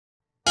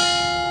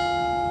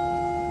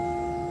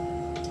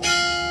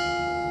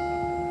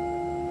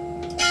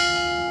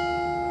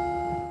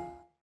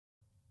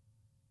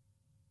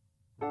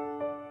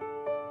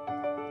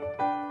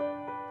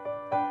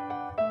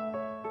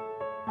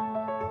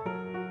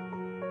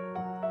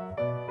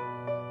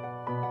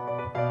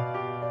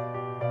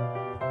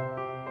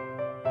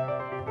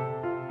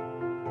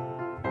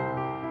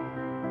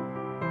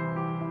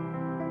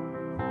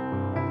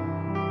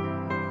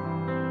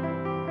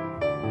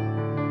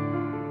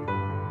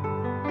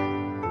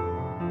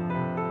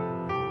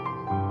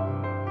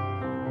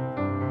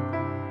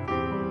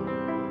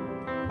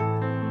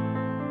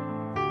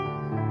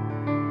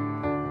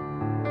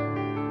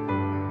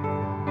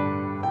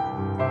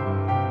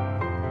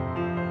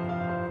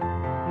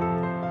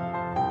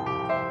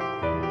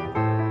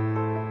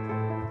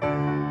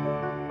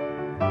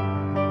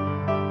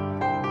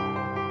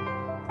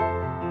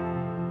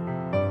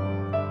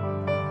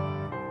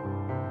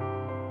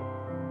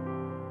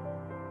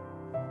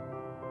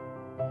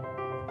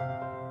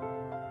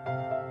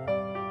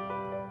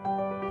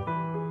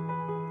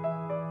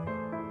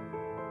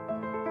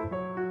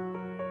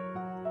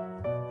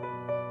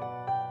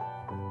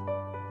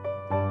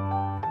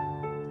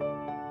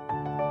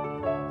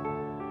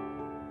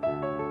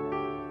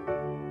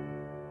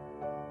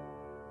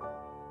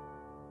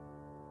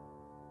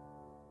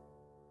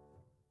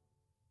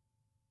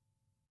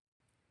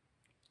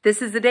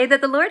This is the day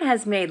that the Lord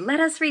has made. Let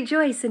us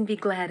rejoice and be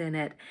glad in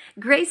it.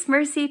 Grace,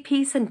 mercy,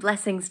 peace, and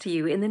blessings to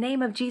you in the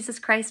name of Jesus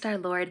Christ our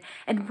Lord,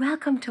 and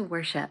welcome to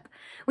worship.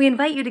 We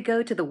invite you to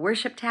go to the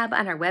worship tab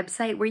on our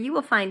website where you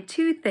will find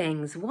two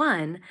things.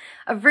 One,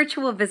 a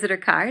virtual visitor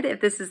card. If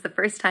this is the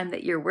first time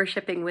that you're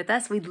worshiping with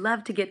us, we'd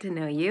love to get to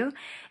know you.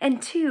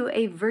 And two,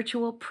 a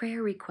virtual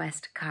prayer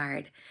request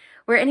card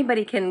where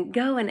anybody can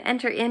go and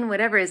enter in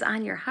whatever is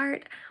on your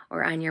heart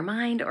or on your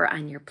mind or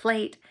on your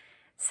plate.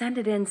 Send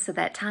it in so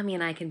that Tommy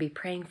and I can be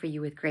praying for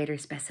you with greater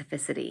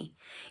specificity.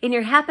 In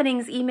your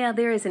happenings email,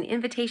 there is an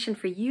invitation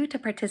for you to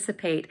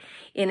participate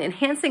in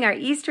enhancing our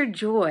Easter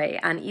joy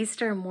on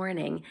Easter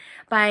morning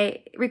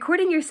by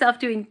recording yourself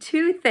doing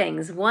two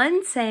things.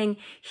 One, saying,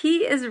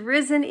 "He is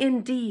risen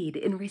indeed,"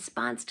 in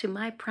response to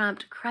my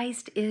prompt,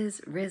 "Christ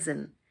is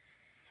risen."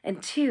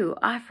 And two,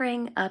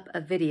 offering up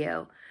a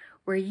video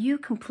where you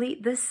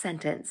complete this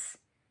sentence,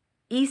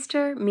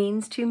 "Easter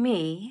means to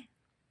me,"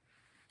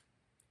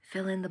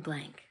 fill in the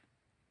blank.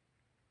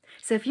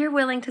 So if you're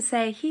willing to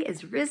say, "He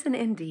is risen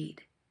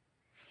indeed,"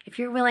 if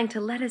you're willing to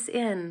let us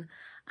in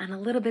on a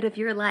little bit of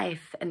your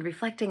life and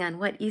reflecting on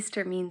what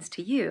Easter means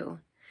to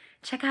you,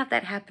 check out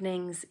that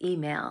happenings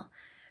email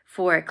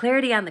for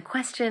clarity on the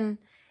question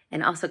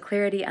and also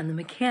clarity on the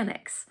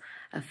mechanics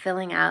of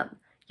filling out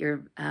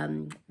your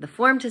the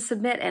form to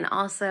submit and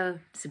also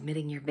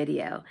submitting your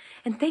video.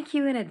 And thank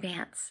you in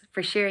advance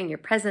for sharing your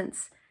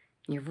presence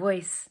and your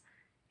voice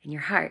and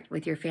your heart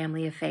with your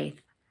family of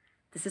faith.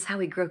 This is how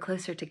we grow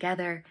closer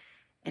together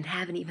and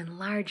have an even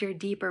larger,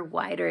 deeper,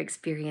 wider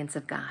experience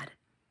of God.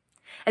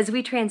 As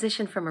we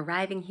transition from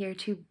arriving here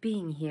to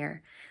being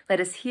here, let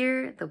us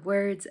hear the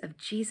words of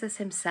Jesus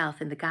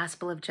himself in the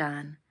Gospel of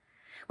John,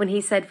 when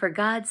he said, "For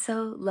God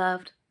so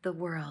loved the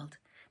world,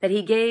 that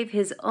he gave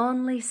his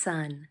only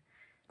Son,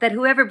 that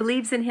whoever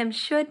believes in him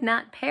should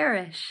not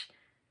perish,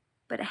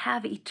 but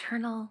have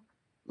eternal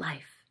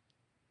life."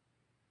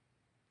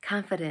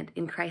 Confident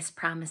in Christ's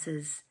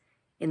promises,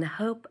 in the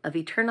hope of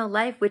eternal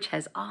life which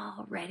has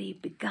already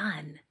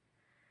begun,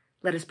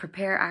 let us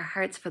prepare our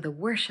hearts for the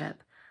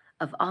worship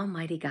of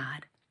Almighty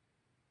God.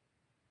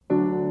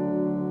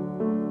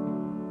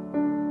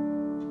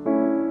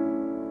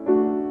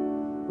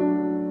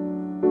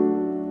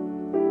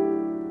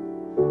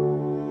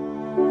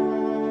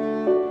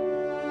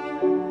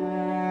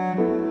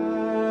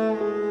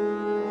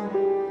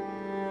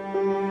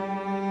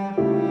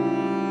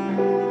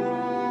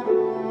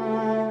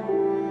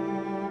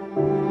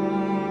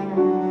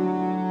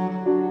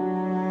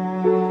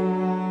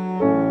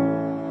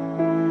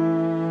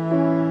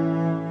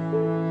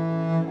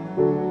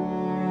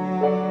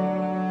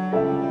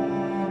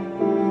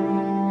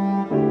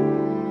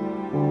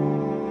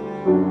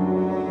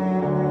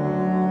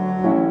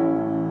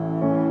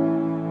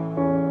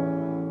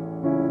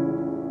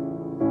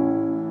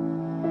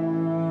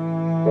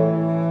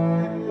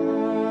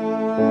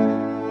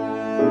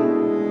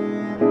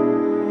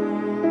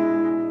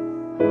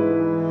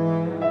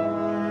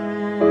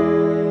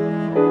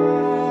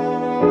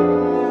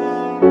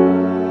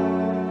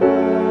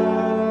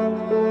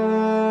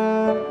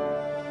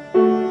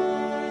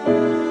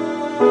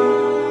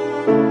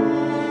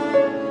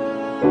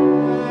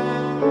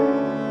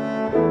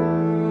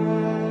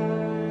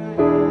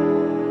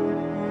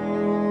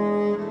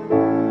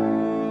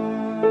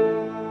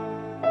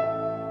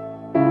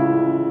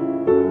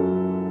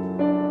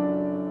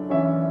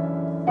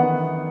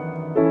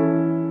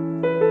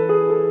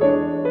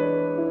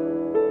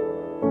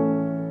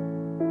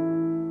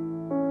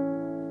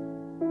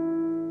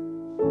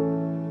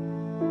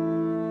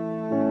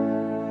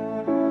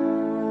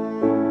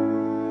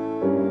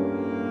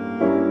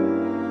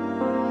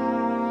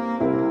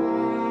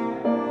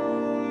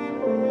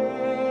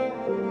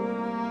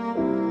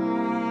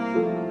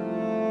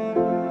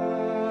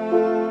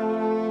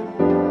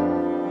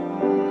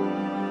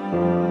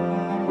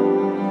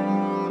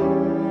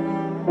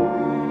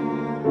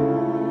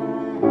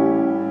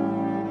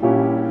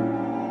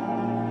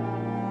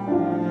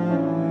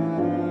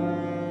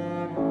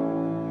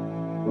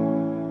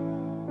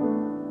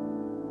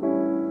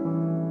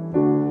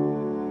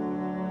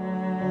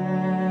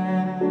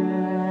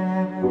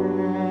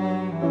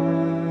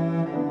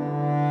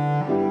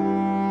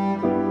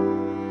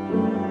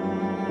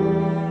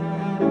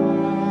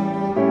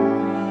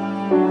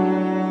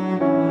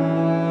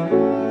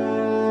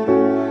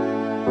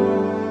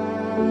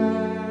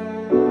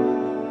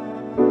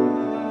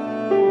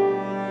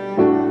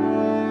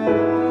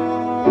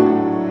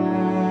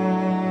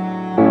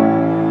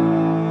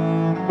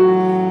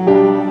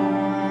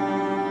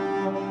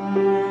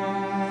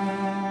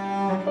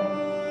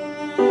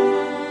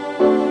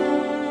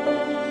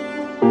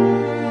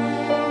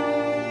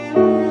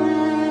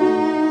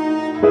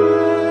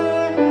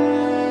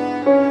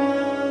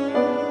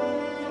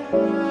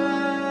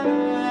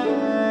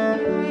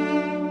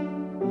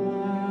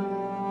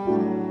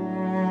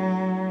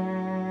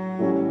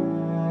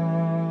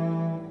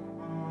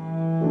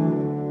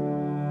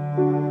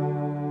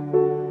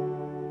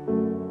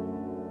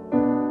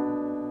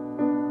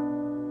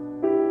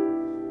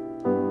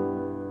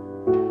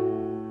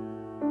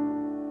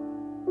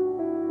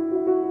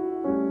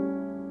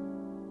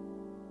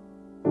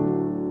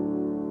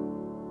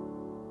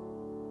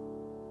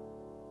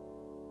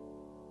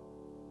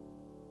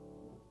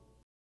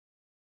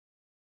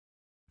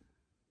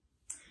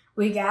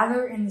 We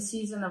gather in the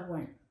season of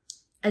Lent,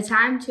 a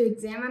time to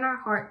examine our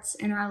hearts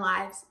and our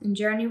lives and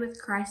journey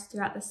with Christ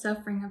throughout the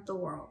suffering of the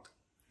world.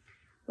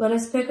 Let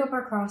us pick up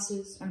our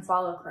crosses and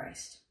follow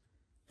Christ.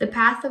 The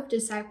path of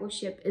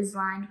discipleship is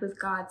lined with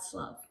God's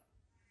love.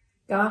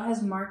 God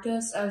has marked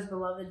us as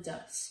beloved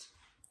dust.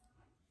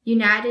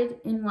 United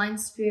in one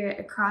spirit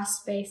across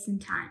space and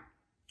time,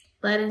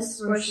 let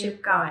us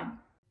worship God.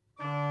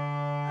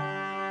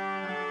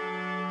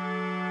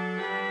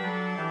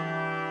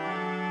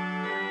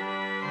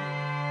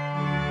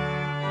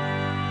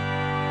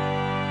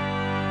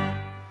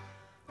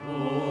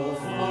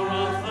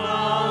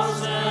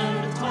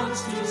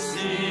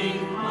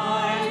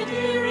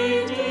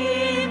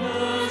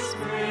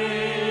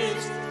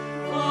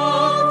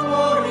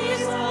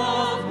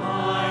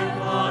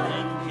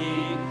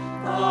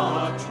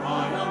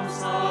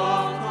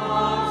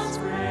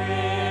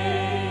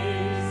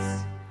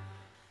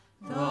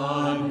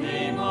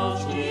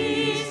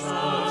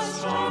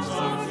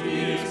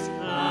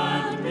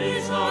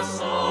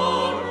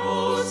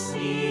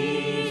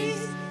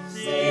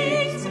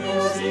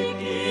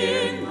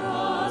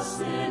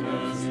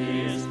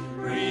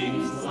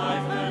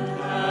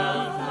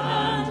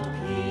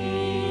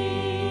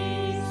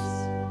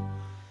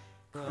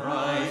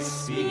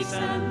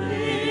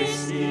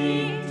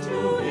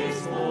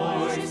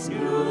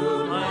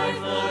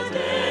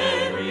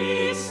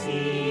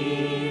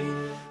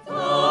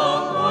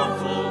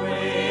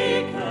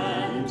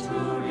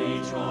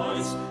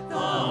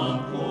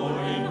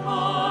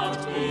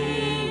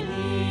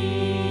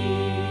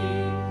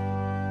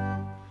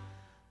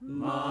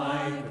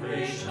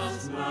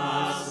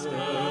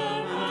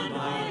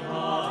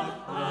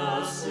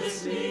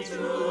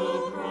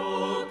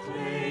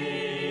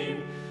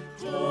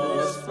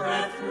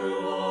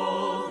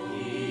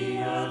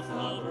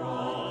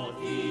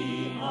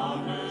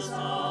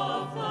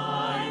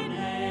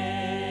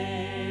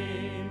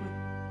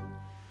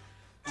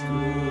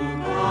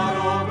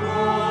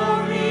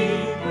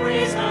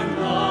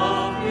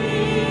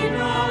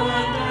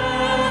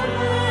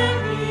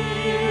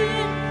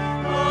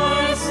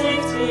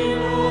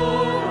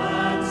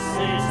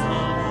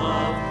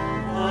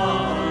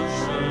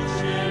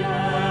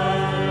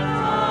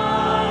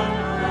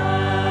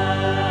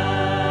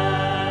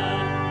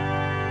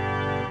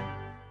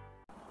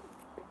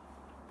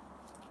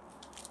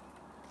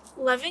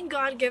 Loving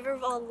God, giver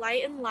of all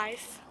light and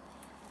life,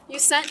 you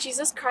sent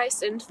Jesus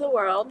Christ into the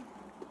world,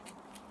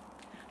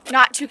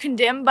 not to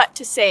condemn, but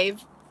to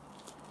save.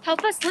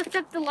 Help us lift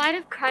up the light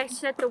of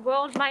Christ so that the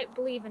world might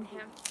believe in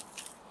him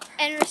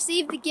and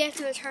receive the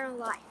gift of eternal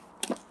life.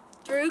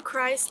 Through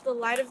Christ, the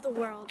light of the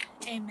world.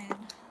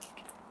 Amen.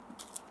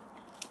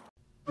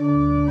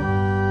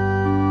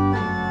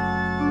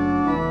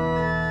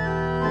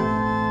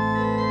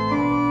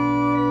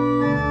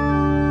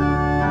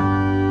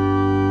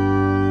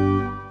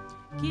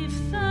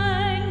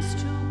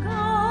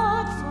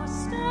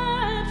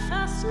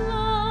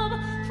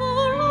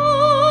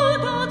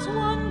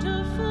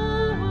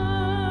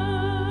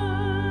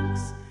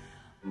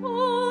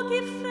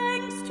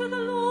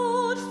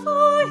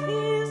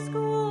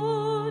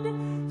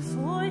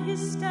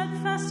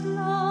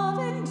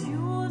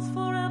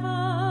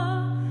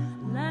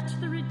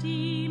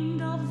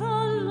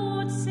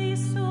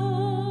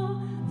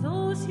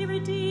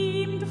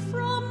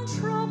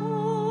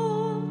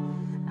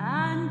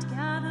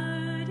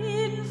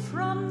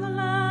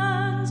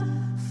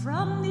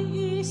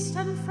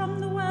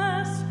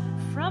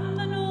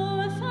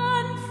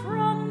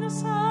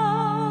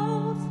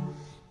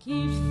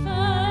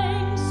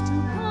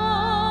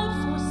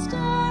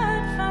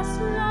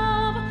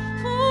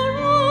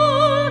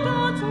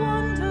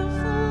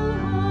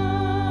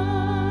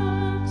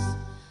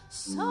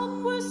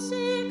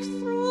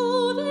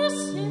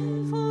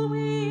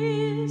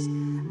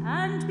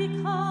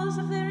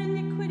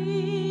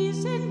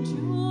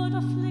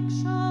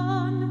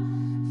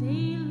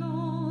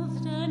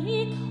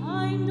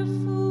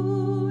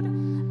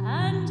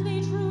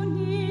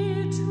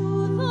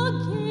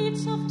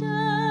 Of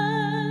death.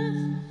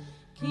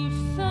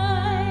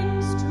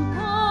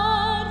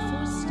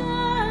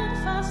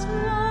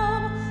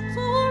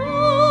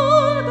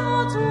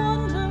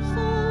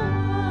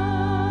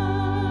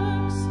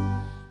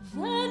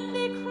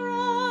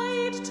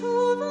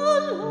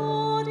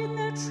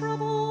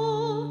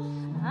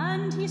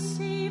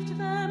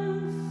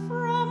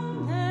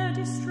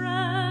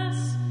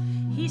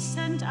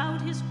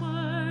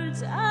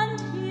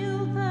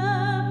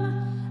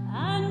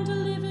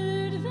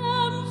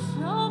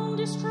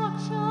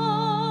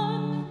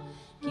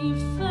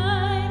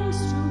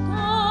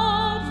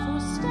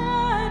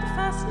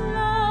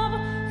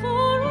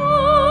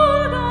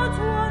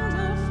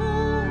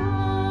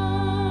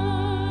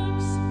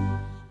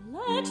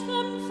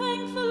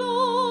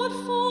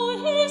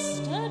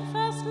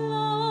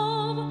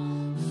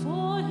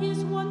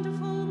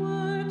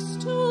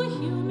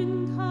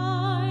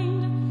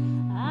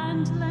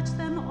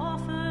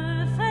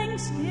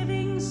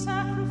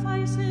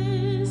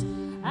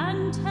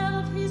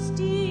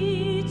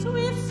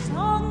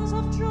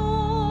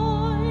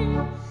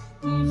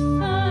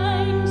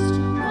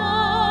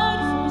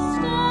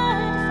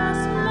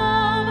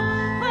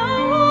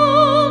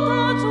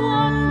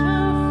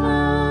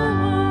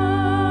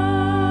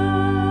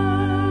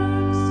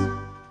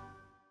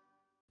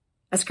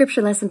 A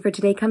scripture lesson for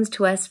today comes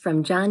to us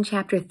from John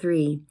chapter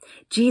 3.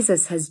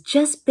 Jesus has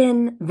just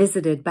been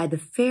visited by the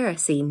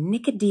Pharisee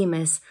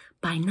Nicodemus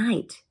by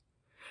night,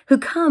 who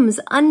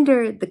comes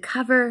under the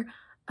cover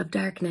of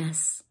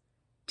darkness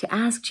to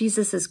ask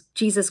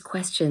Jesus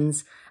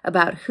questions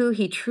about who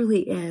he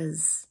truly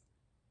is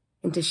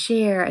and to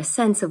share a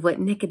sense of what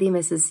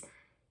Nicodemus is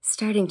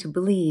starting to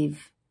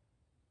believe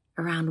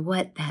around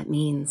what that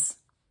means.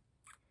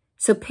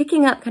 So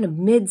picking up kind of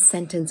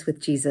mid-sentence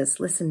with Jesus,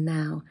 listen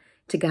now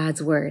to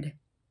God's word.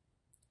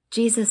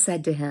 Jesus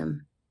said to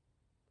him,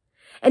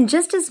 "And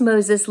just as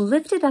Moses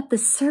lifted up the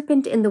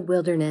serpent in the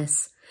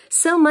wilderness,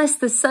 so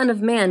must the Son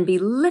of Man be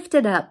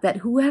lifted up, that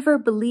whoever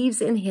believes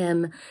in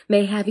him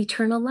may have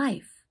eternal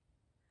life.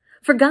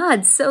 For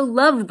God so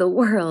loved the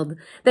world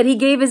that he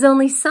gave his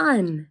only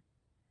Son,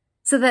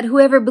 so that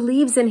whoever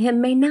believes in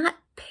him may not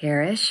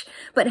perish,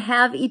 but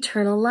have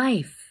eternal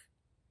life.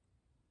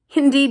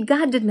 Indeed,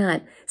 God did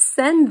not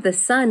send the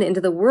Son into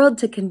the world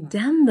to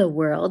condemn the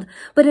world,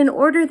 but in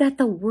order that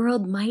the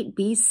world might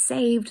be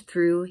saved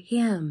through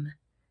him.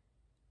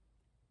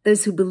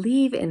 Those who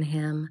believe in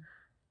him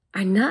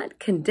are not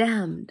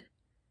condemned,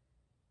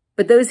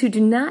 but those who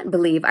do not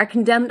believe are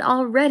condemned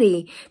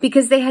already,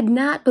 because they had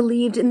not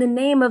believed in the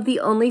name of the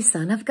only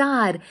Son of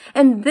God.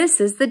 And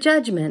this is the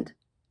judgment,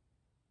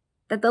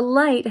 that the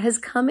light has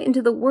come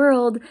into the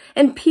world,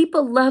 and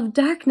people love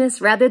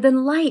darkness rather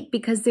than light,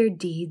 because their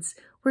deeds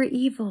were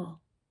evil.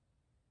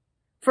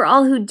 For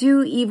all who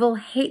do evil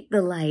hate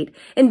the light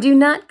and do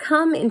not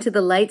come into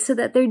the light, so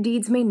that their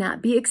deeds may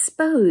not be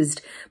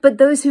exposed. But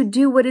those who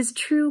do what is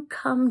true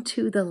come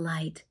to the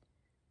light,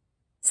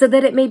 so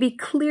that it may be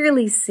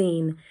clearly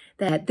seen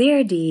that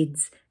their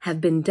deeds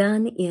have been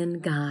done in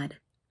God."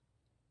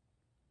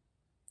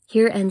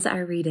 Here ends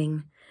our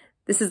reading.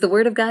 This is the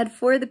word of God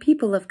for the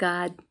people of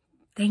God.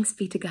 Thanks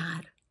be to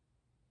God.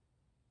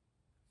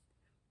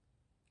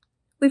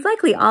 We've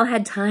likely all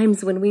had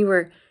times when we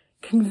were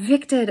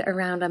convicted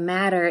around a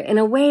matter in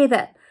a way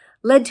that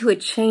led to a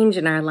change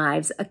in our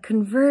lives, a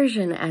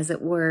conversion, as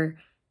it were,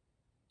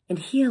 and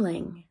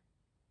healing,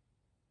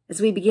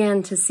 as we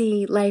began to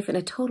see life in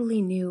a totally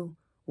new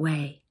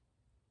way.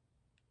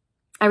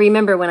 I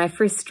remember when I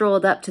first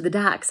strolled up to the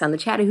docks on the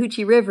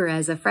Chattahoochee River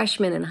as a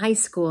freshman in high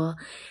school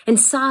and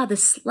saw the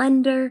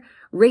slender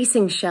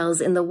racing shells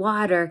in the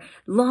water,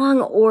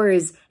 long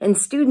oars, and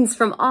students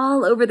from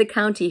all over the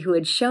county who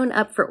had shown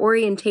up for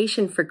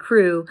orientation for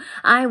Crowe.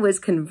 I was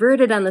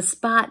converted on the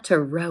spot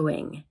to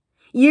rowing.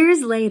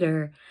 Years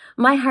later,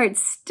 my heart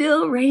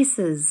still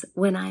races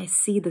when I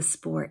see the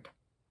sport.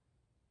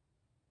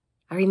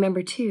 I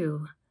remember,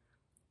 too,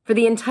 for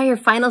the entire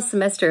final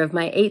semester of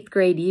my 8th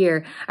grade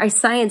year, our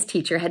science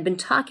teacher had been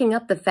talking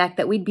up the fact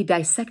that we'd be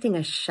dissecting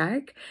a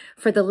shark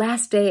for the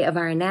last day of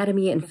our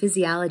anatomy and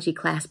physiology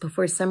class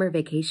before summer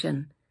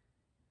vacation.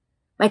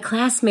 My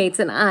classmates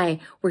and I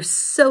were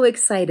so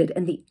excited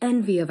and the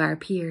envy of our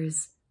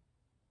peers.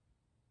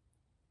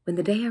 When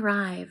the day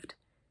arrived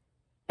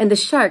and the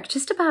shark,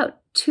 just about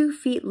 2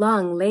 feet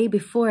long, lay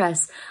before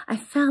us, I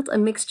felt a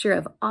mixture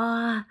of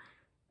awe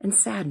and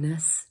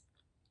sadness.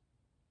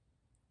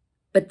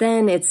 But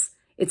then its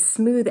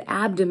smooth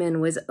abdomen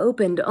was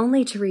opened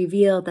only to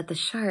reveal that the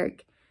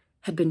shark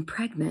had been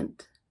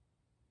pregnant.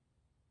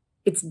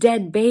 Its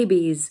dead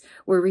babies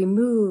were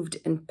removed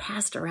and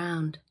passed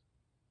around.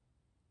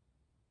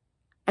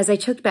 As I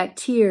choked back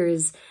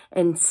tears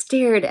and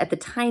stared at the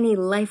tiny,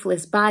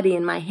 lifeless body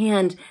in my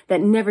hand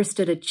that never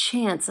stood a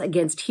chance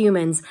against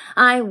humans,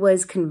 I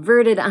was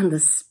converted on the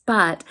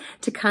spot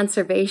to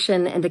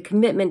conservation and a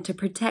commitment to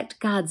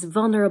protect God's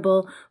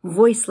vulnerable,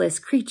 voiceless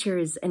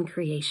creatures and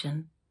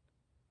creation.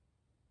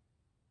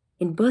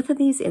 In both of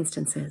these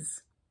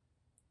instances,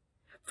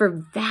 for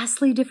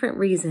vastly different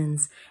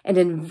reasons and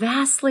in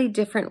vastly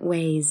different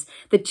ways,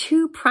 the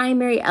two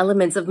primary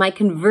elements of my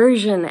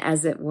conversion,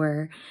 as it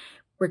were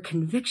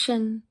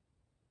conviction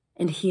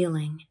and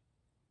healing.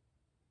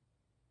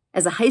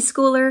 As a high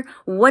schooler,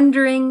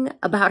 wondering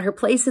about her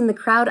place in the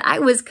crowd, I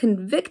was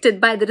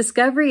convicted by the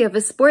discovery of a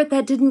sport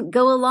that didn't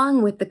go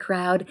along with the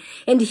crowd,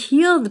 and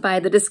healed by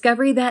the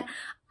discovery that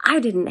I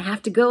didn't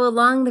have to go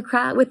along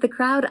with the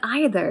crowd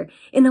either,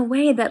 in a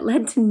way that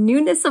led to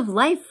newness of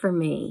life for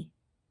me.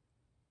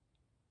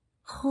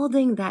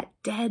 Holding that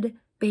dead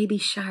baby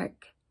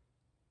shark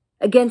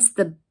against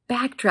the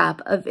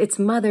backdrop of its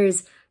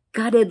mother's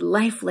gutted,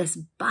 lifeless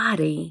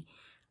body,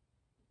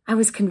 I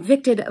was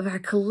convicted of our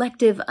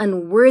collective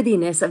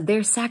unworthiness of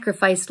their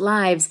sacrificed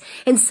lives,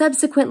 and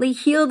subsequently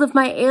healed of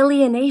my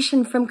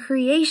alienation from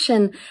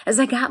creation as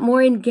I got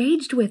more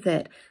engaged with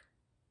it,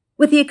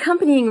 with the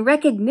accompanying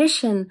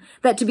recognition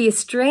that to be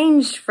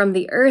estranged from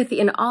the earth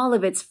in all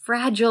of its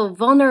fragile,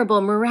 vulnerable,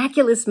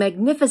 miraculous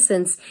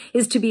magnificence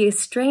is to be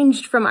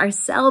estranged from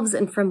ourselves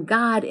and from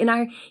God in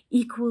our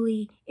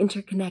equally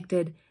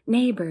interconnected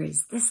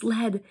neighbors. This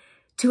led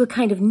to a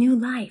kind of new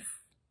life.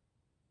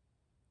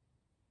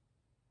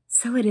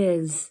 So it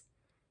is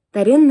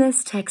that in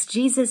this text,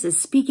 Jesus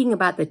is speaking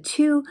about the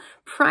two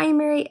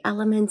primary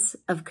elements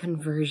of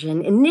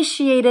conversion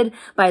initiated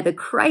by the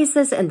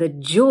crisis and the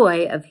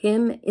joy of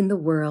Him in the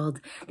world,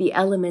 the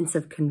elements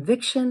of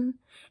conviction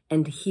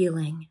and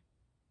healing.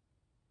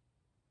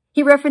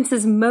 He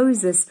references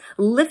Moses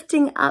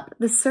lifting up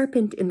the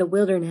serpent in the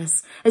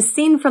wilderness, as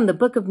seen from the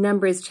book of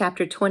Numbers,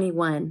 chapter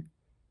 21.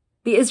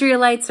 The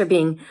Israelites are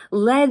being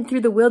led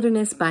through the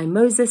wilderness by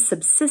Moses,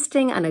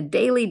 subsisting on a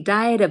daily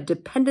diet of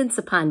dependence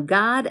upon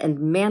God and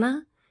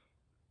manna.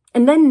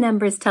 And then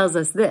Numbers tells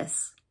us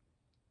this: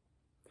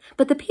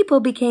 "But the people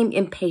became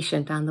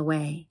impatient on the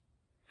way.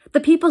 The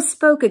people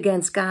spoke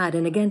against God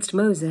and against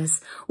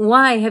Moses.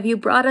 'Why have you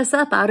brought us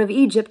up out of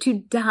Egypt to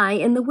die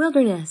in the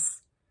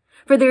wilderness?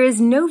 For there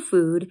is no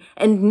food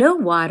and no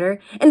water,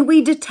 and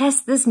we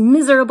detest this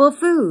miserable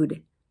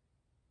food.'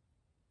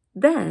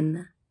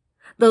 Then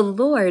the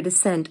Lord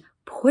sent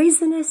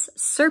poisonous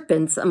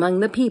serpents among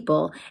the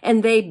people,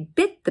 and they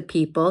bit the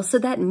people so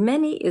that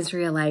many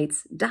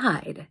Israelites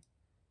died.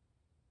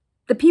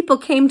 The people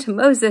came to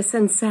Moses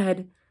and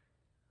said,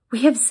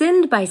 'We have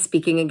sinned by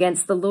speaking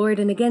against the Lord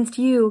and against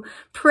you.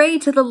 Pray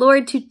to the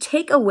Lord to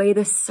take away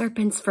the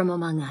serpents from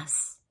among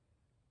us.'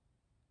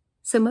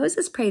 So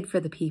Moses prayed for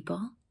the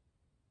people,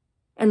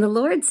 and the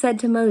Lord said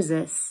to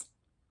Moses,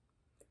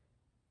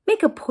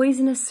 'Make a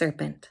poisonous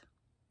serpent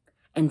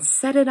and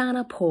set it on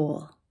a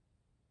pole,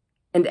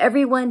 and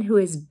everyone who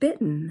is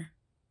bitten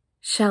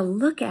shall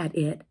look at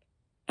it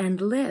and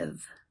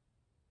live.'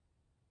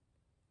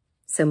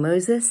 So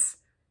Moses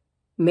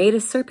made a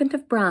serpent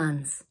of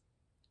bronze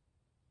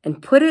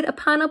and put it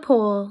upon a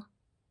pole,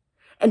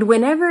 and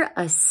whenever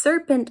a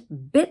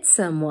serpent bit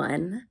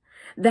someone,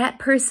 that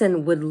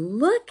person would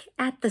look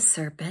at the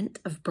serpent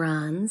of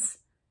bronze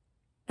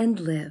and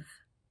live."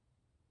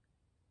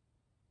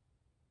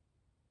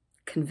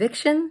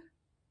 Conviction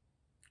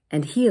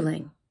and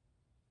healing.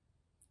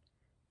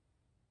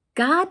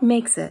 God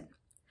makes it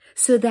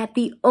so that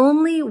the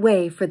only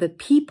way for the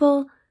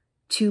people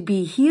to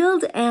be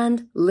healed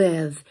and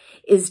live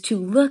is to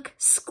look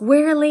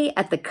squarely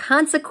at the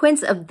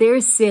consequence of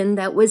their sin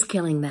that was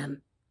killing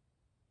them.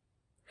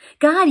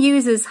 God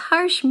uses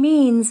harsh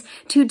means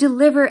to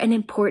deliver an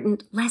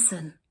important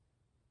lesson.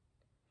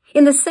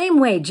 In the same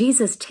way,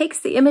 Jesus takes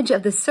the image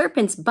of the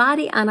serpent's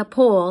body on a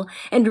pole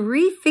and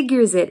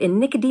refigures it in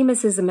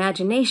Nicodemus's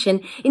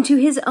imagination into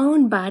his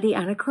own body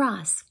on a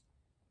cross.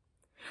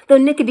 Though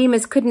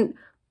Nicodemus couldn't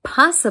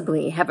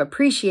possibly have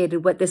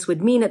appreciated what this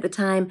would mean at the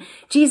time,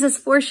 Jesus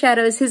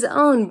foreshadows his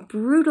own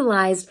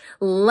brutalized,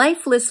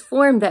 lifeless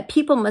form that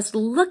people must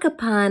look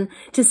upon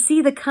to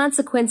see the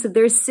consequence of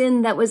their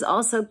sin that was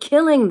also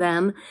killing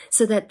them,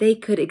 so that they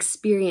could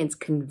experience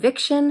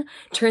conviction,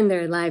 turn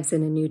their lives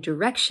in a new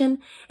direction,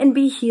 and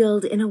be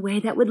healed in a way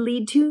that would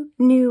lead to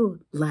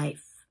new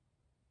life.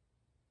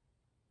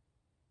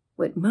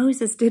 What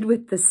Moses did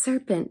with the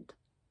serpent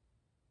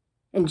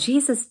and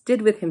Jesus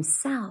did with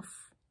himself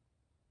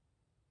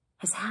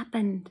has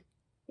happened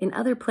in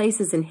other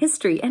places in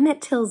history.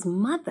 Emmett Till's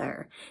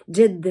mother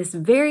did this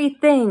very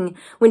thing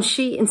when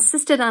she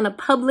insisted on a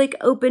public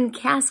open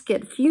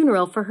casket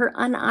funeral for her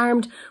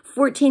unarmed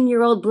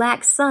 14-year-old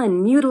black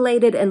son,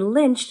 mutilated and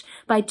lynched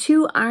by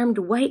 2 armed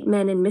white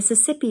men in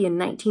Mississippi in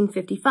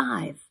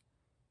 1955.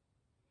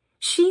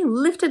 She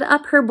lifted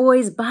up her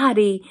boy's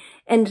body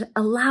and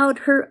allowed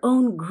her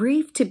own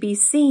grief to be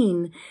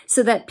seen,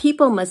 so that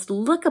people must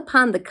look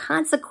upon the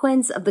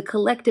consequence of the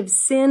collective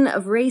sin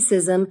of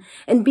racism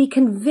and be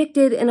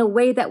convicted in a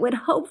way that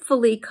would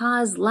hopefully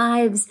cause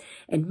lives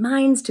and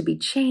minds to be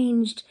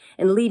changed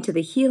and lead to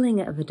the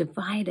healing of a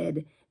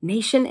divided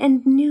nation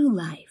and new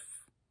life.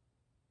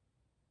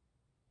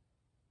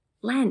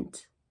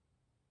 Lent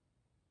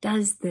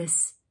does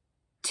this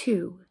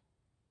too.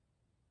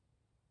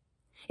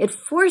 It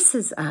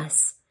forces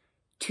us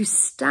to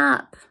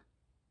stop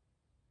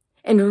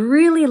and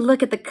really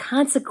look at the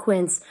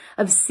consequence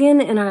of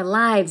sin in our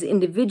lives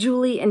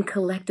individually and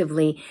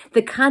collectively,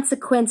 the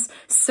consequence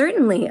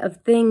certainly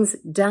of things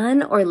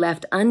done or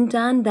left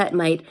undone that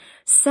might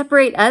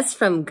separate us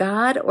from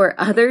God or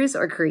others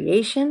or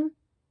creation,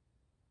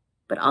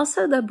 but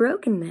also the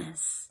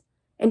brokenness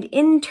and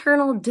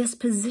internal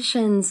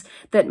dispositions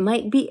that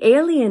might be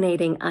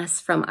alienating us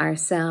from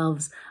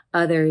ourselves,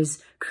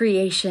 others,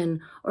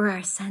 creation, or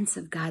our sense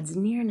of God's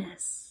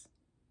nearness,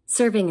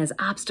 serving as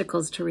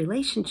obstacles to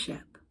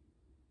relationship.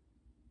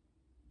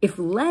 If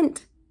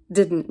Lent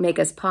didn't make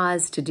us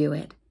pause to do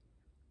it,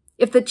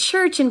 if the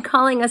church in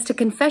calling us to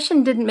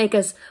confession didn't make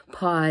us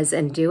pause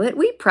and do it,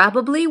 we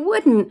probably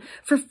wouldn't,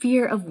 for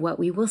fear of what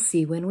we will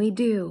see when we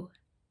do.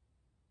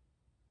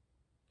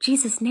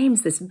 Jesus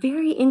names this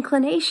very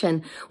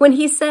inclination when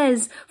he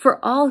says, "For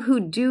all who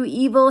do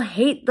evil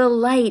hate the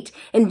light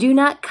and do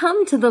not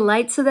come to the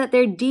light so that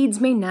their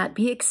deeds may not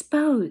be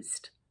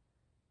exposed."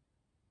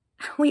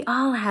 We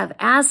all have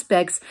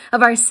aspects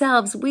of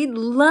ourselves we'd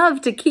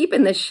love to keep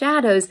in the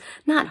shadows,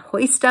 not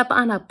hoist up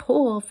on a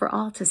pole for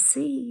all to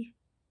see.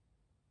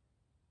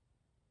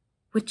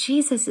 What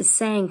Jesus is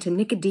saying to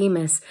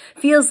Nicodemus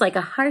feels like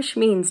a harsh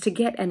means to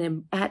get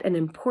at an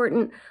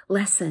important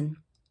lesson.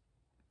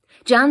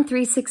 John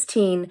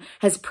 3:16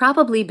 has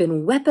probably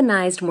been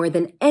weaponized more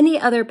than any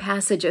other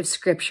passage of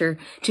Scripture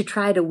to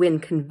try to win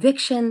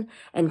conviction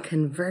and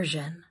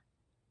conversion.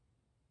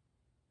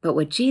 But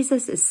what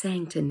Jesus is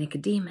saying to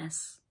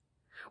Nicodemus,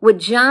 what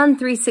John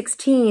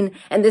 3:16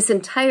 and this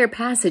entire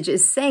passage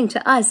is saying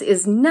to us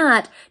is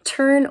not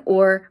turn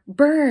or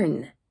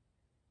burn.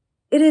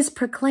 It is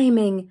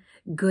proclaiming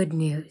good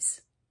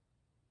news.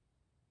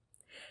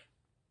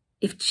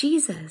 If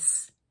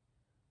Jesus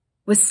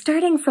was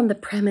starting from the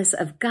premise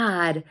of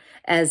God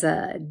as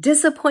a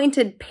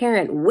disappointed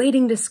parent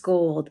waiting to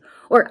scold,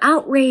 or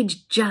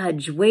outraged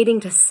judge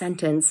waiting to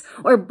sentence,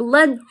 or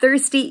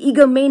bloodthirsty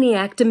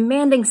egomaniac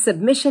demanding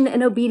submission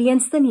and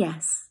obedience, then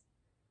yes,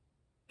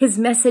 his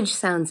message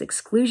sounds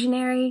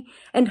exclusionary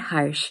and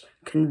harsh,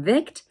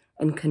 convict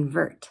and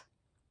convert.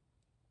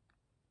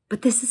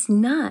 But this is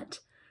not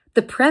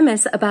the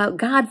premise about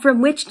God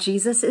from which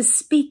Jesus is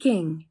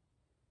speaking.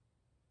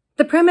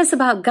 The premise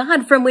about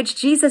God from which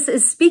Jesus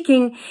is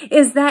speaking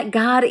is that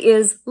God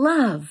is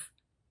love.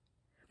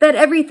 That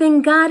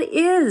everything God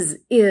is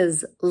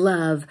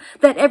love.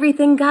 That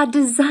everything God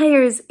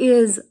desires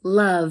is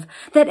love.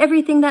 That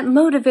everything that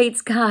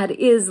motivates God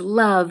is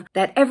love.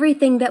 That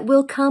everything that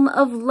will come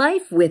of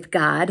life with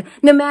God,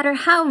 no matter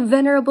how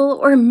venerable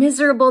or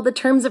miserable the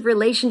terms of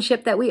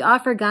relationship that we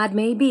offer God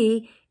may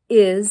be,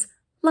 is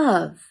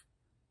love.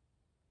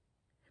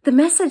 The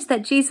message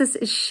that Jesus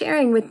is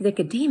sharing with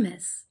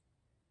Nicodemus,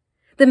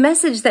 the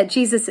message that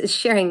Jesus is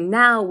sharing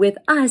now with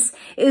us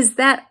is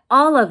that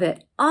all of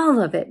it,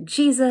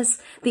 Jesus,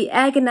 the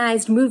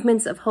agonized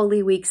movements of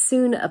Holy Week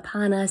soon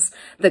upon us,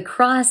 the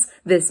cross,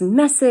 this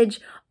message,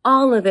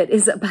 all of it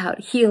is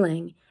about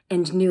healing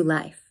and new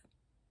life.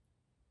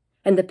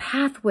 And the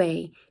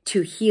pathway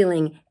to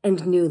healing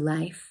and new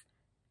life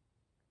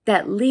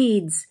that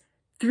leads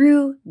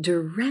through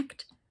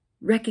direct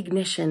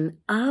recognition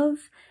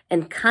of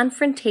and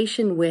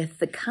confrontation with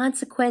the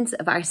consequence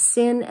of our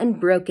sin and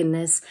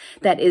brokenness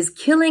that is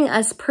killing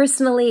us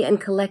personally and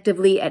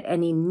collectively at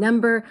any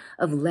number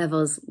of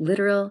levels,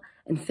 literal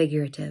and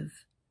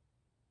figurative.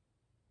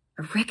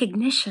 A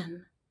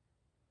recognition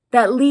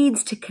that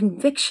leads to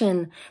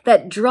conviction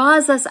that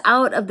draws us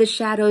out of the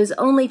shadows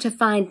only to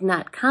find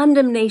not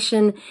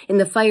condemnation in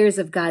the fires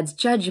of God's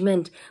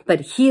judgment,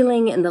 but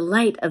healing in the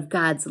light of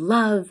God's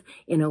love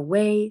in a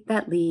way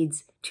that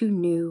leads to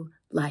new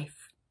life.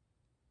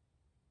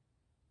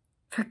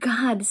 For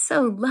God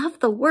so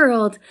loved the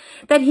world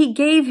that he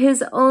gave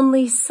his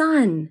only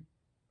Son,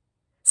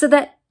 so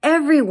that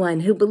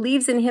everyone who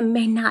believes in him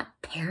may not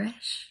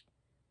perish,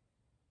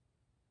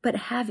 but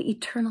have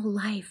eternal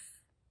life.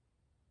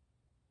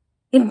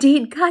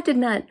 Indeed, God did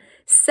not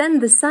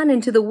send the Son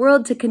into the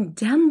world to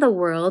condemn the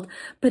world,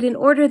 but in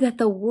order that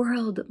the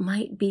world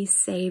might be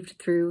saved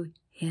through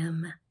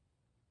him.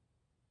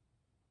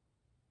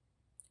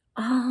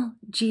 All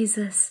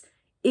Jesus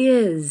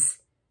is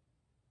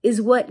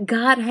what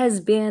God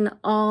has been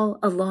all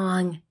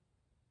along,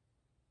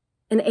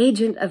 an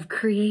agent of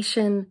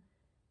creation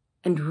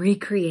and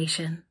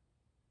recreation.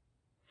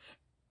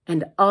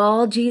 And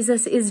all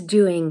Jesus is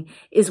doing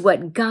is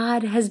what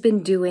God has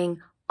been doing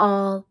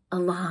all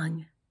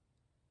along.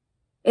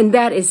 And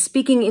that is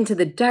speaking into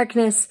the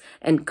darkness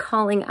and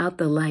calling out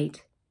the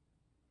light.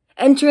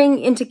 Entering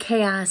into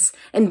chaos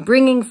and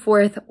bringing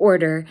forth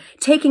order,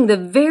 taking the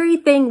very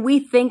thing we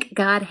think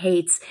God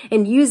hates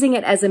and using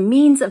it as a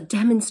means of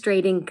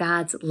demonstrating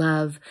God's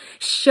love,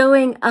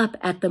 showing up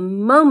at the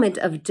moment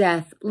of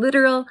death,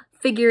 literal,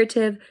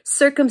 figurative,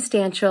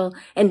 circumstantial,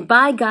 and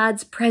by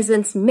God's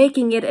presence,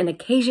 making it an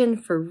occasion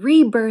for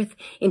rebirth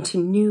into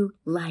new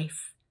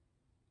life.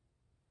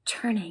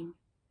 Turning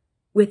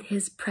with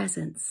his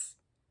presence,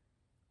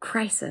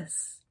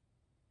 crisis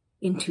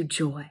into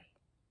joy.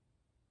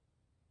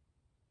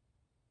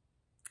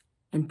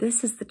 And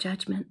this is the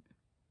judgment.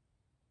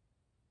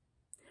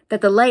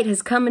 That the light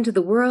has come into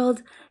the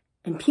world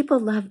and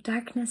people love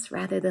darkness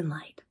rather than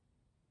light.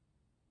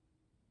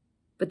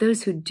 But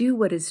those who do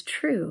what is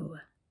true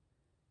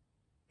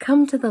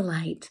come to the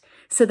light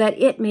so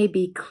that it may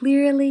be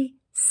clearly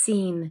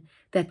seen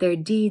that their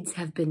deeds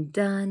have been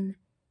done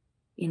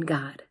in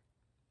God.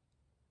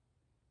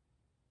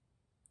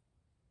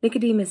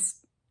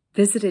 Nicodemus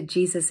visited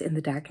Jesus in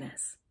the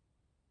darkness.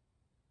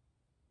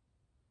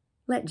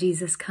 Let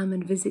Jesus come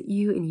and visit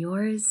you in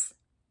yours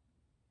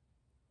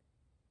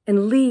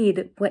and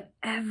lead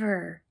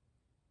whatever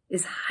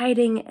is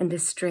hiding and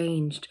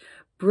estranged,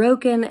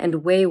 broken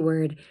and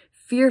wayward,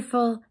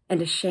 fearful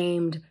and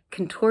ashamed,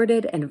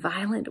 contorted and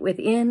violent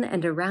within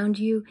and around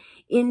you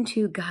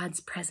into God's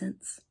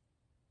presence,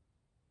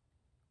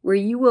 where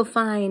you will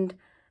find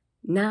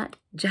not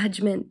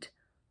judgment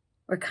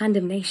or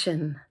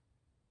condemnation,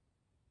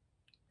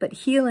 but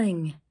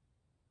healing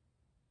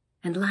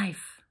and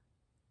life.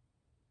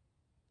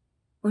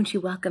 Won't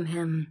you welcome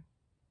him,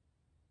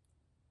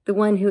 the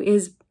one who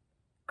is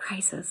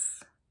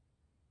crisis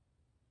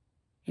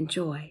and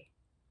joy?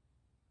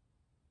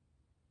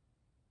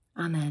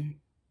 Amen.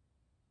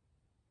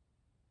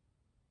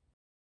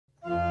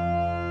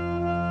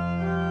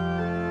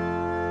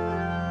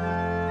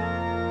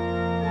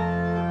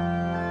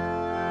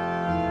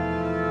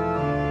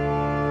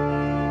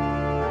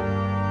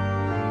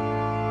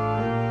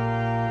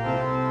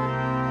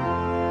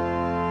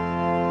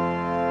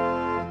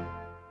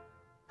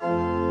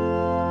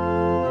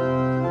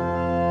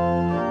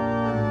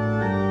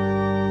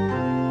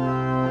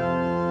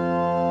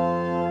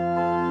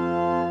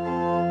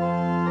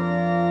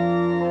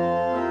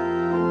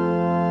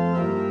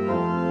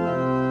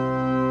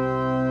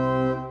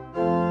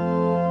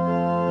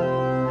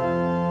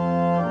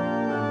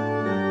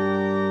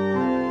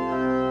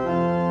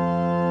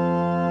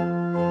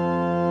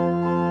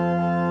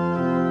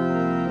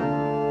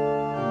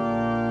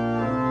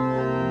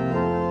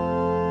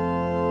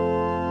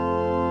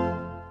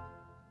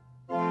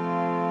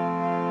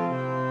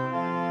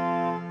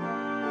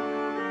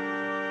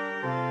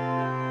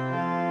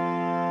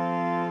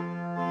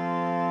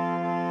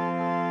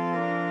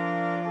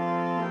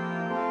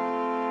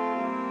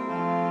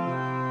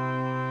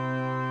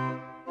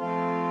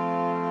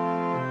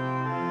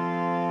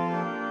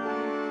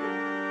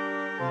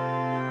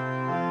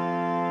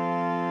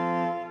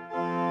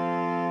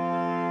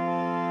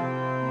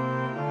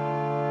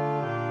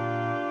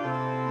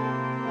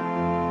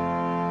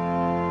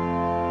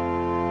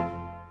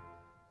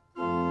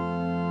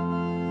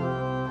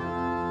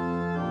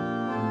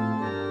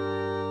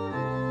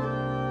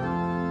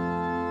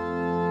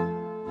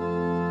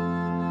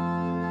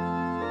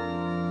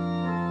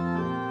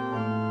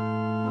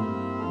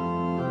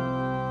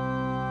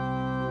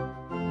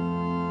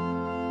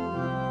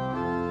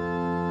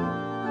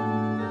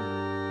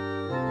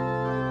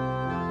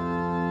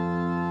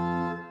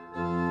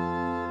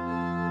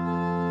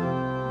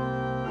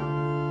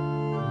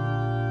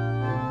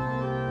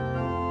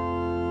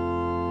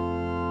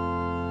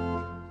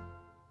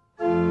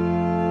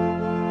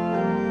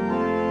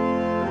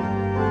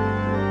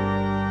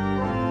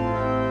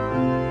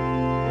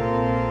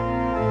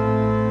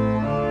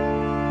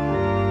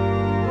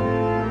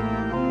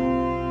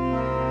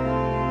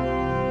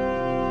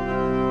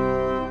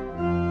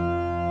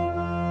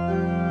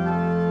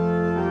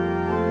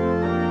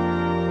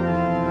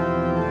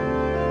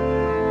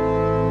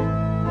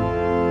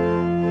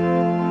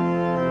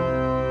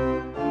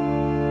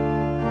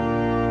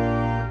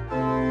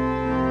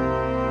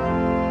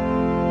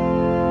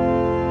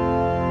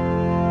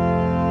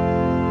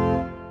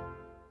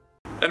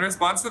 In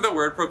response to the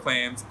word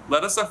proclaimed,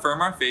 let us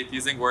affirm our faith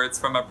using words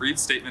from a brief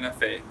statement of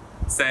faith,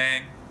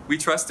 saying, "We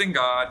trust in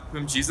God,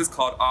 whom Jesus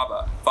called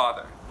Abba,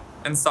 Father.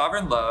 In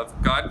sovereign love,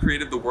 God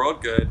created the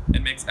world good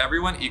and makes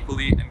everyone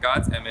equally in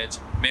God's image,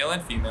 male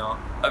and female,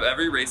 of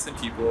every race and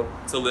people,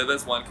 to live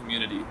as one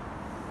community.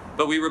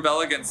 But we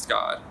rebel against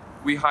God.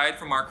 We hide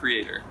from our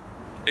Creator.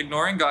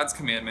 Ignoring God's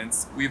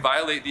commandments, we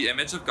violate the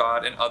image of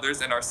God and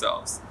others and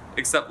ourselves,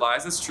 accept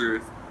lies as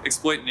truth,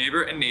 exploit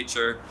neighbor and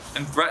nature,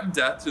 and threaten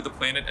death to the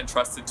planet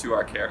entrusted to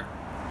our care.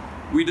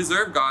 We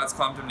deserve God's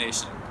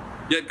condemnation,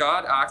 yet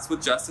God acts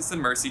with justice and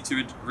mercy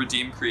to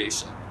redeem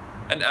creation.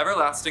 In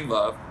everlasting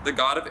love, the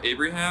God of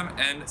Abraham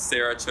and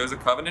Sarah chose a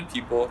covenant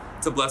people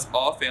to bless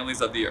all families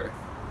of the earth.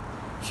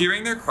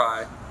 Hearing their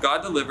cry,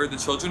 God delivered the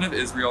children of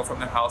Israel from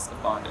the house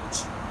of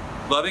bondage.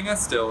 Loving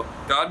us still,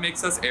 God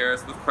makes us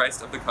heirs with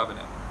Christ of the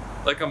covenant.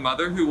 Like a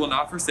mother who will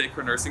not forsake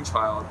her nursing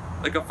child,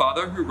 like a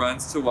father who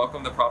runs to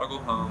welcome the prodigal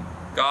home,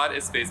 God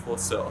is faithful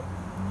still.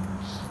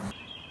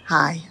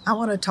 Hi, I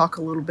want to talk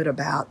a little bit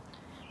about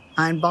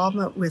my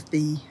involvement with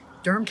the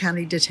Durham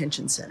County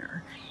Detention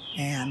Center.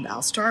 And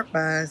I'll start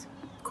by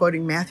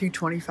quoting Matthew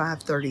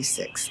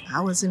 25:36. I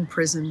was in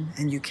prison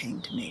and you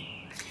came to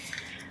me.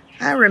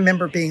 I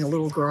remember being a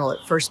little girl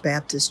at First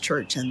Baptist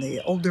Church, and the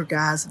older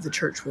guys of the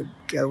church would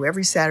go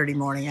every Saturday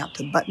morning out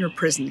to Butner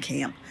Prison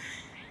Camp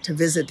to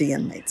visit the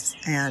inmates.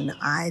 And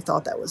I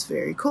thought that was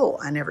very cool.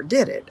 I never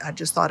did it. I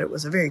just thought it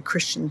was a very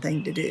Christian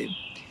thing to do.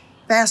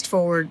 Fast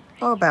forward,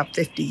 about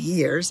 50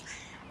 years,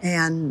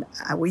 and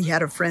we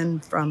had a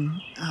friend from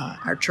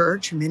our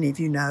church, many of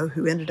you know,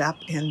 who ended up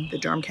in the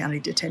Durham County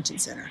Detention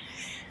Center.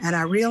 And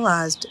I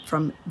realized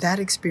from that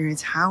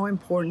experience how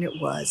important it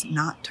was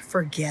not to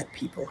forget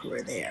people who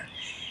were there.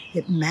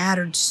 It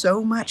mattered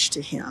so much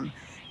to him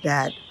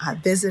that I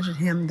visited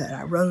him, that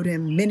I wrote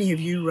him. Many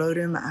of you wrote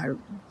him. I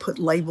put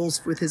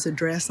labels with his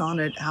address on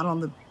it out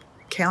on the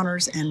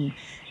counters, and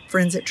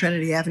friends at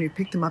Trinity Avenue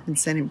picked them up and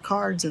sent him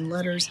cards and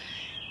letters,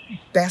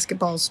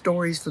 basketball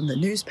stories from the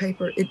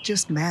newspaper. It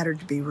just mattered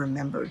to be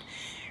remembered.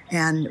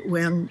 And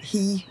when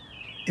he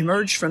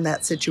emerged from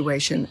that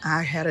situation,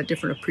 I had a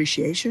different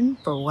appreciation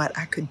for what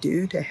I could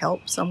do to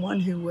help someone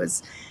who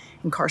was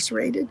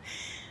incarcerated.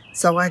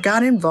 So I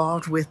got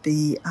involved with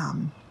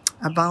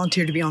I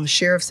volunteered to be on the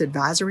Sheriff's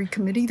Advisory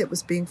Committee that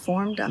was being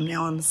formed. I'm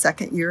now in the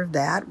second year of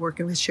that,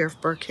 working with Sheriff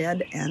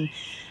Burkhead, and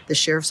the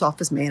Sheriff's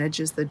Office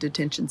manages the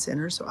detention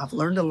center. So I've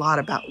learned a lot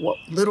about what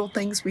little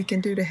things we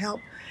can do to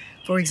help.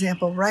 For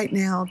example, right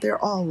now,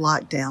 they're all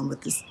locked down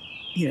with this,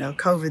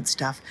 COVID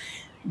stuff.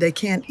 They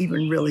can't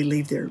even really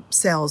leave their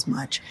cells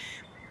much.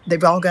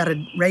 they've all got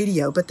a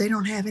radio, but they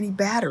don't have any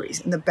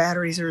batteries, and the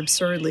batteries are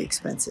absurdly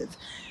expensive.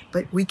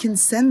 But we can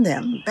send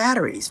them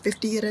batteries,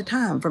 50 at a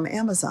time, from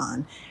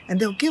Amazon, and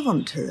they'll give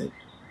them to the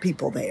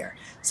people there.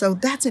 So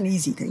that's an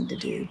easy thing to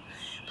do.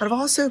 But I've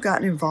also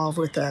gotten involved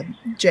with a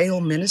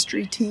jail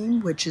ministry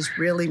team, which is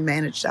really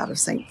managed out of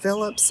St.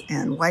 Philip's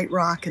and White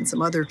Rock and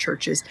some other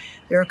churches.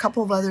 There are a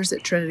couple of others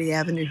at Trinity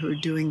Avenue who are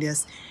doing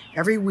this.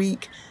 Every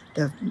week,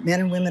 the men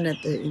and women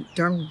at the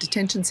Durham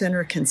Detention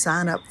Center can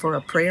sign up for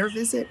a prayer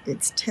visit.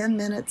 It's 10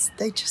 minutes.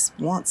 They just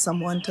want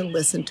someone to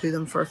listen to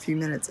them for a few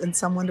minutes and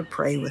someone to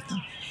pray with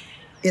them.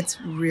 It's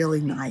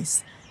really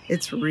nice.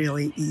 It's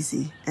really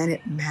easy, and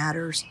it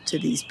matters to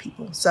these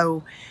people.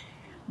 So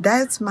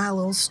that's my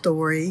little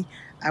story.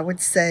 I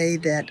would say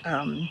that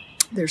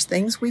there's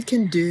things we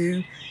can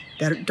do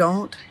that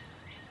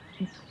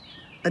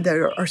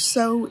are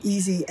so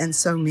easy and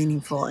so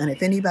meaningful. And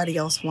if anybody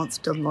else wants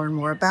to learn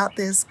more about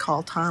this,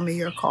 call Tommy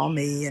or call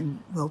me,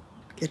 and we'll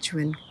get you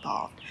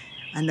involved.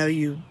 I know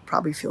you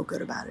probably feel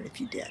good about it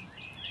if you did.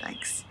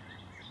 Thanks.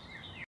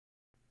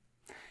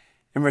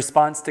 In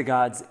response to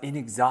God's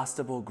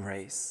inexhaustible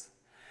grace,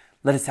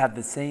 let us have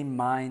the same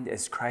mind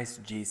as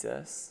Christ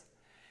Jesus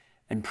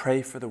and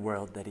pray for the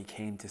world that he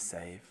came to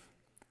save.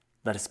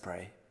 Let us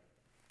pray.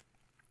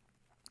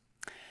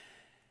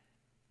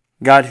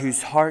 God,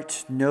 whose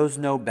heart knows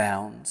no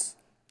bounds,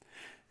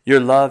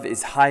 your love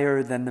is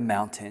higher than the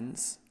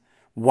mountains,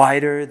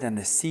 wider than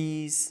the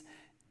seas,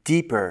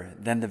 deeper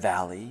than the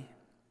valley.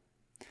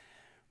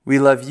 We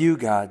love you,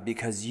 God,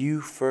 because you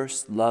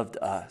first loved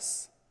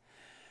us.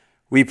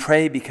 We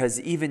pray because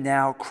even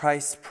now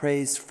Christ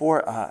prays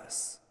for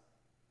us.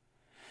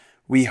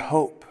 We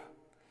hope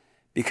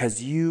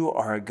because you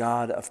are a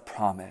God of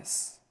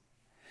promise,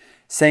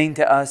 saying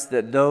to us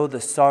that though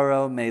the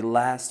sorrow may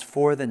last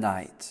for the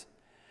night,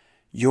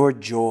 your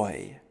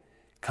joy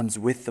comes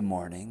with the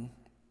morning.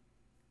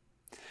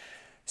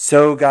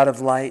 So, God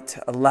of light,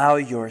 allow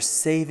your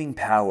saving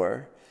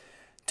power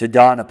to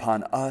dawn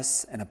upon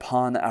us and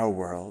upon our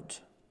world.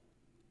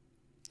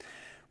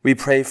 We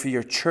pray for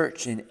your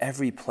church in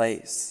every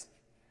place,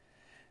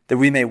 that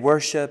we may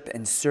worship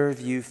and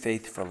serve you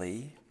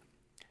faithfully,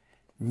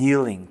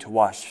 kneeling to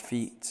wash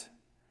feet,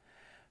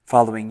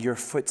 following your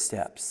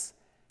footsteps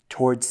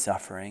towards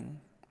suffering.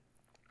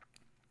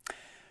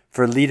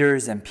 For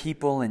leaders and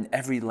people in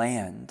every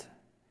land,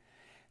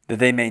 that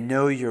they may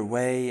know your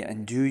way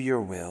and do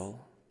your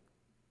will.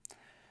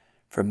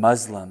 For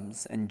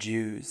Muslims and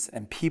Jews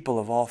and people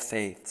of all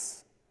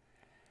faiths,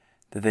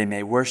 that they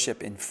may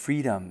worship in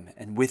freedom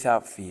and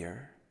without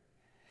fear,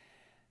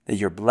 that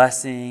your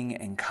blessing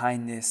and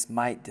kindness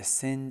might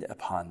descend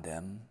upon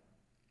them.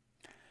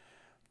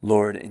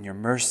 Lord, in your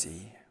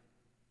mercy,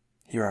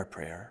 hear our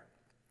prayer.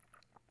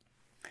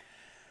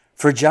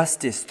 For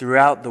justice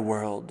throughout the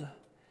world,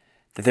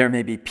 that there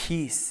may be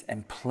peace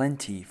and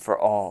plenty for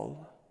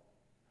all.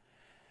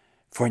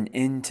 For an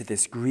end to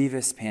this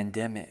grievous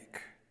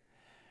pandemic,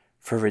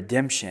 for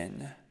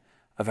redemption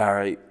of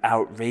our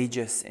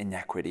outrageous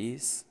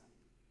inequities.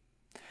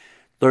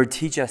 Lord,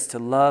 teach us to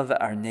love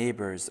our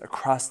neighbors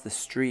across the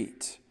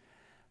street,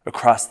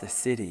 across the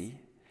city,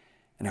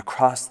 and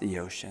across the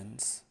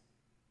oceans.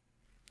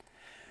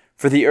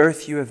 For the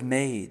earth you have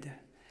made,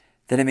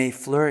 that it may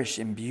flourish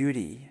in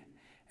beauty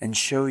and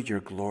show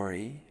your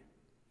glory.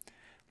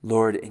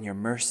 Lord, in your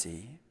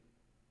mercy,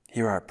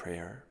 hear our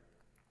prayer.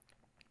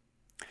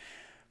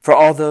 For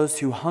all those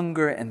who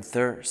hunger and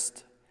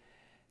thirst,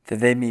 that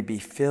they may be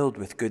filled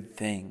with good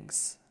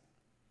things.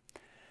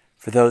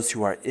 For those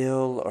who are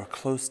ill or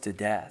close to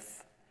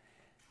death,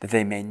 that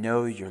they may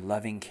know your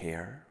loving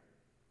care.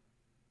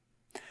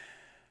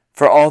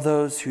 For all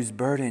those whose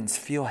burdens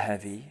feel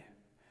heavy,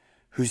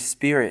 whose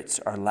spirits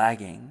are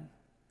lagging,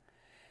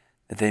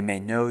 that they may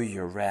know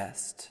your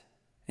rest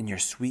and your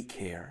sweet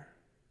care.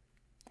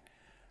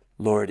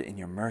 Lord, in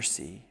your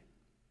mercy,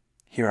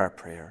 hear our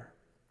prayer.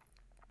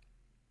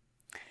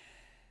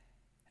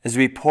 As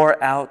we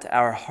pour out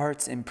our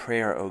hearts in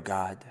prayer, O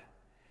God,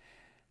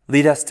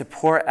 lead us to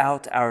pour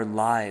out our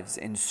lives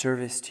in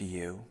service to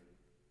you,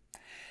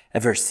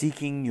 ever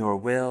seeking your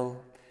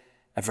will,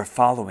 ever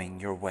following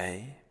your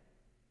way.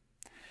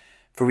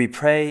 For we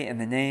pray in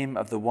the name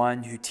of the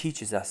one who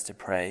teaches us to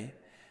pray,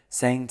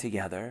 saying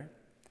together,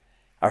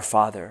 Our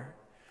Father,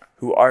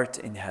 who art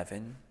in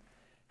heaven,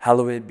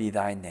 hallowed be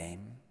thy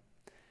name.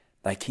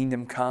 Thy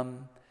kingdom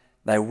come,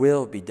 thy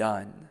will be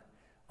done,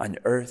 on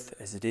earth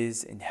as it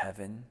is in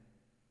heaven.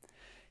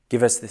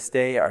 Give us this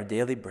day our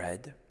daily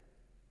bread,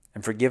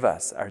 and forgive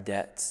us our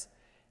debts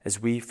as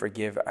we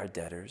forgive our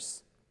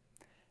debtors.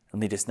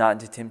 And lead us not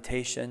into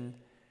temptation,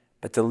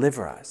 but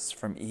deliver us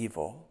from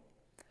evil.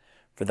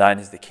 For thine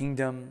is the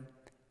kingdom,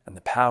 and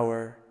the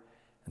power,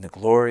 and the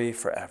glory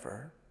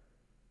forever.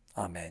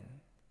 Amen.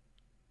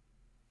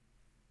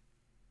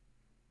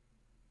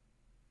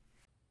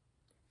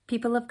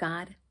 People of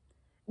God,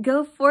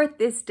 go forth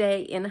this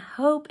day in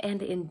hope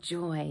and in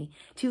joy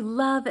to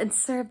love and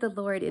serve the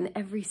Lord in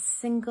every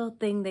single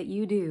thing that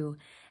you do,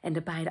 and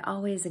abide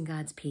always in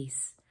God's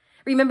peace.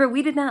 Remember,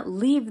 we did not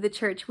leave the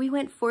church. We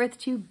went forth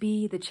to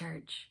be the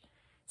church.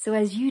 So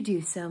as you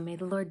do so, may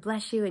the Lord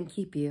bless you and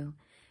keep you.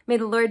 May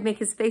the Lord make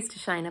his face to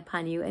shine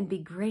upon you and be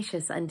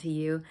gracious unto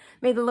you.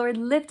 May the Lord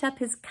lift up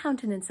his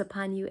countenance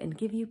upon you and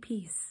give you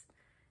peace,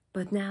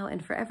 both now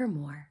and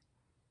forevermore.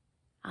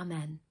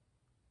 Amen.